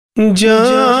جانان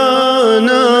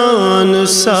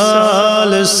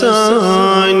سال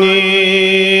ثانی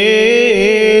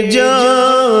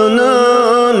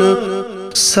جانان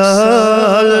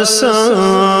سال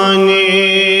ثانی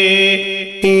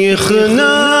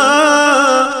اخنا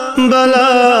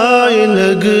بلائے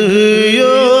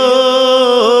لگیو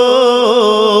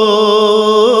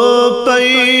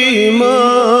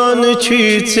پیمان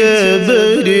چھیچے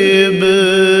بریب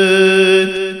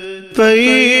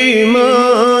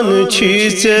پیمان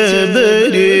چھیچے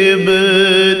بریب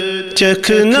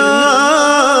چکھنا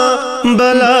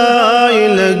بلائے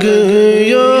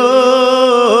لگیو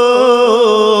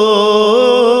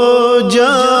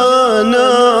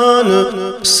جانان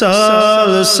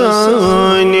سال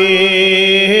ثانی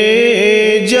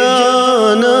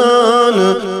جانان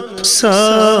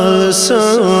سال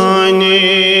ثانی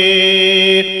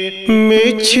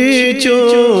مچھی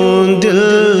چون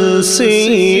دل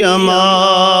سی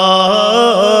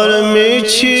امار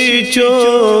مچھی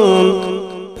چون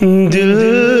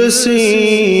دل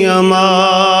سی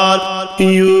امار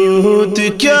یوت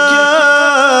کیا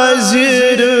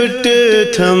زرٹ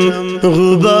تھم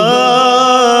غبار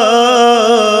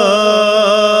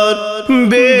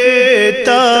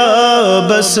بیتا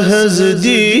بس حز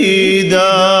دیدار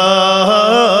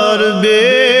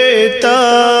بیتا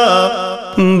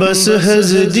بس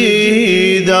حز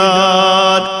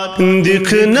دیدار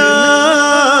دکھنا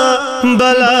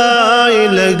بلائے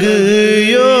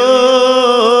لگیو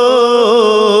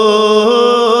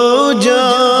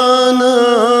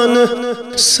جانان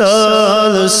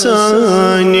سال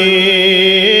ثانی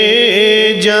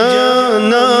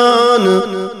جانان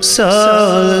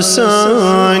سال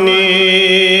ثانی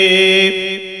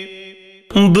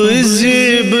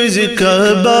بزی بزی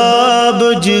کباب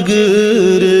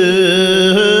جگر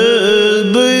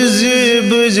بزی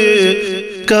بزی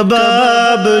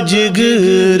کباب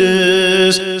جگر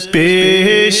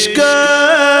پیشکش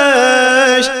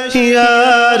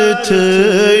یار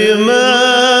تھیم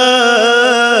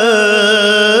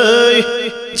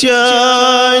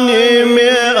چانے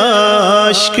میں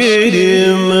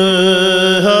آشکرم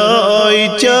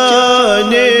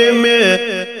چانے میں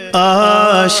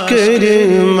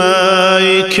آشکرم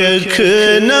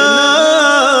کھکنا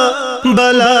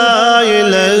بلائے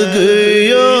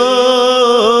لگیو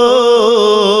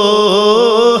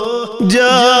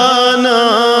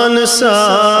جانان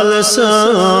سال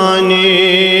ثانی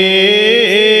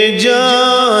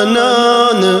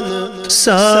جانان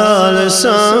سال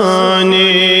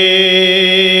ثانی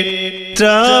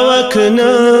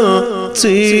تراوکنا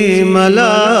سی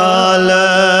ملالی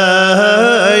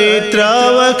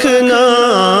تراوکنا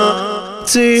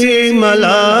سی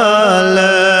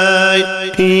ملالی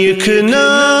یکنا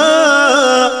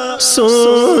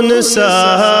سون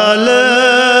سال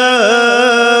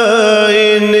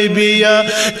نبیا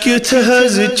کت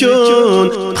حز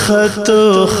چون خط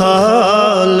و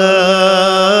خالی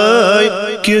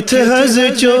کت حز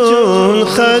چون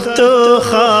خط و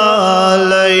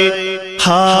خالی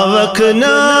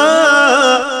ہاوکنا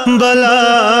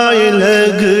بلائے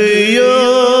لگیو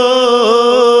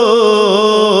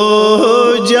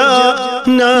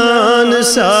جانان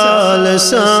سال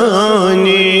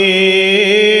ثانی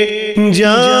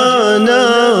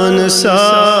جانان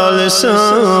سال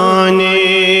ثانی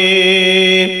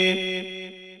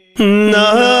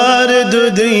نار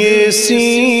دود یہ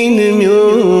سین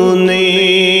میونی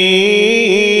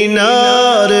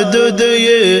نار دود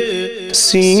یہ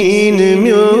سین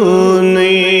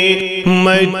میونی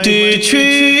مٹی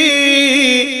چھوی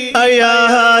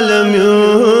ایال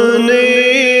میونی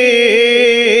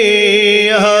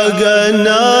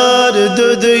نار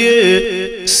دود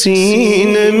یہ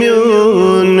سین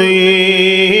میونی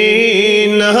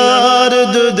نار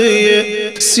دود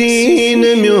یہ سین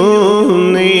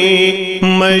میونی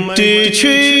مٹی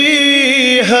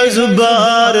چھوی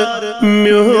ہزبار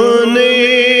میونی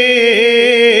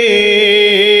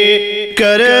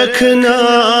کرکھنا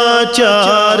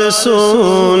چار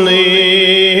سونے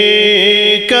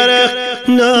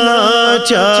کرکھنا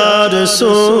چار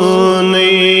سونے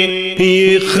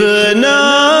یخنا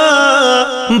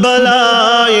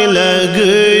بلائے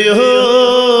لگیو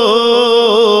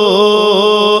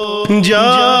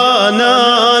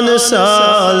جانان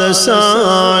سال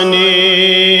ثانی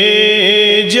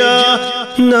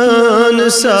جانان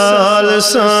سال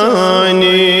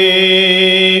ثانی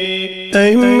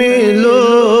امی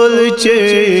لول چے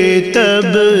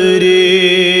تبری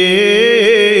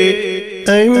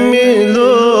امی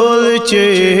لول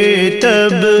چے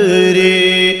تبری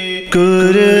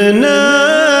کرنا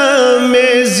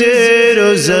میں زیر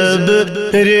و زب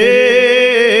رے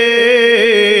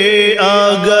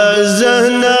آگا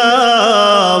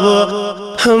زناو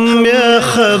ہم ہم یا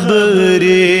خبر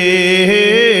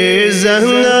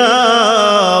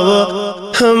زہناو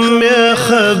ہم یا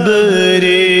خبر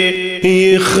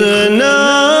یخنا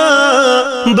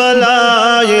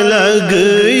بلائے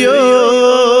لگیو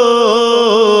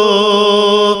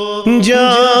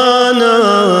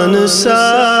جانان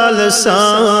سال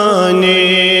سانے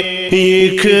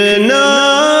یخنا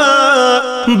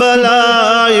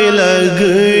بلائے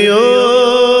لگیو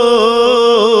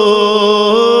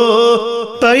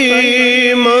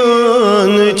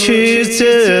پیمان چیز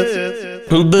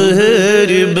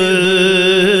بہر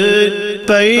بر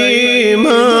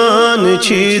پیمان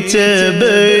چیز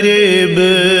بر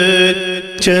بر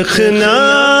چخنا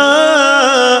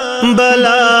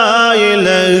بلائے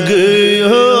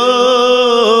لگیو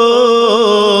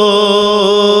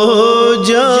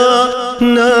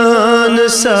جانان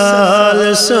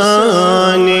سال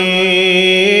ثانی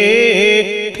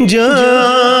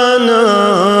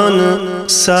جانان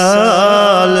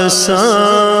سال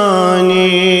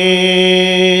ثانی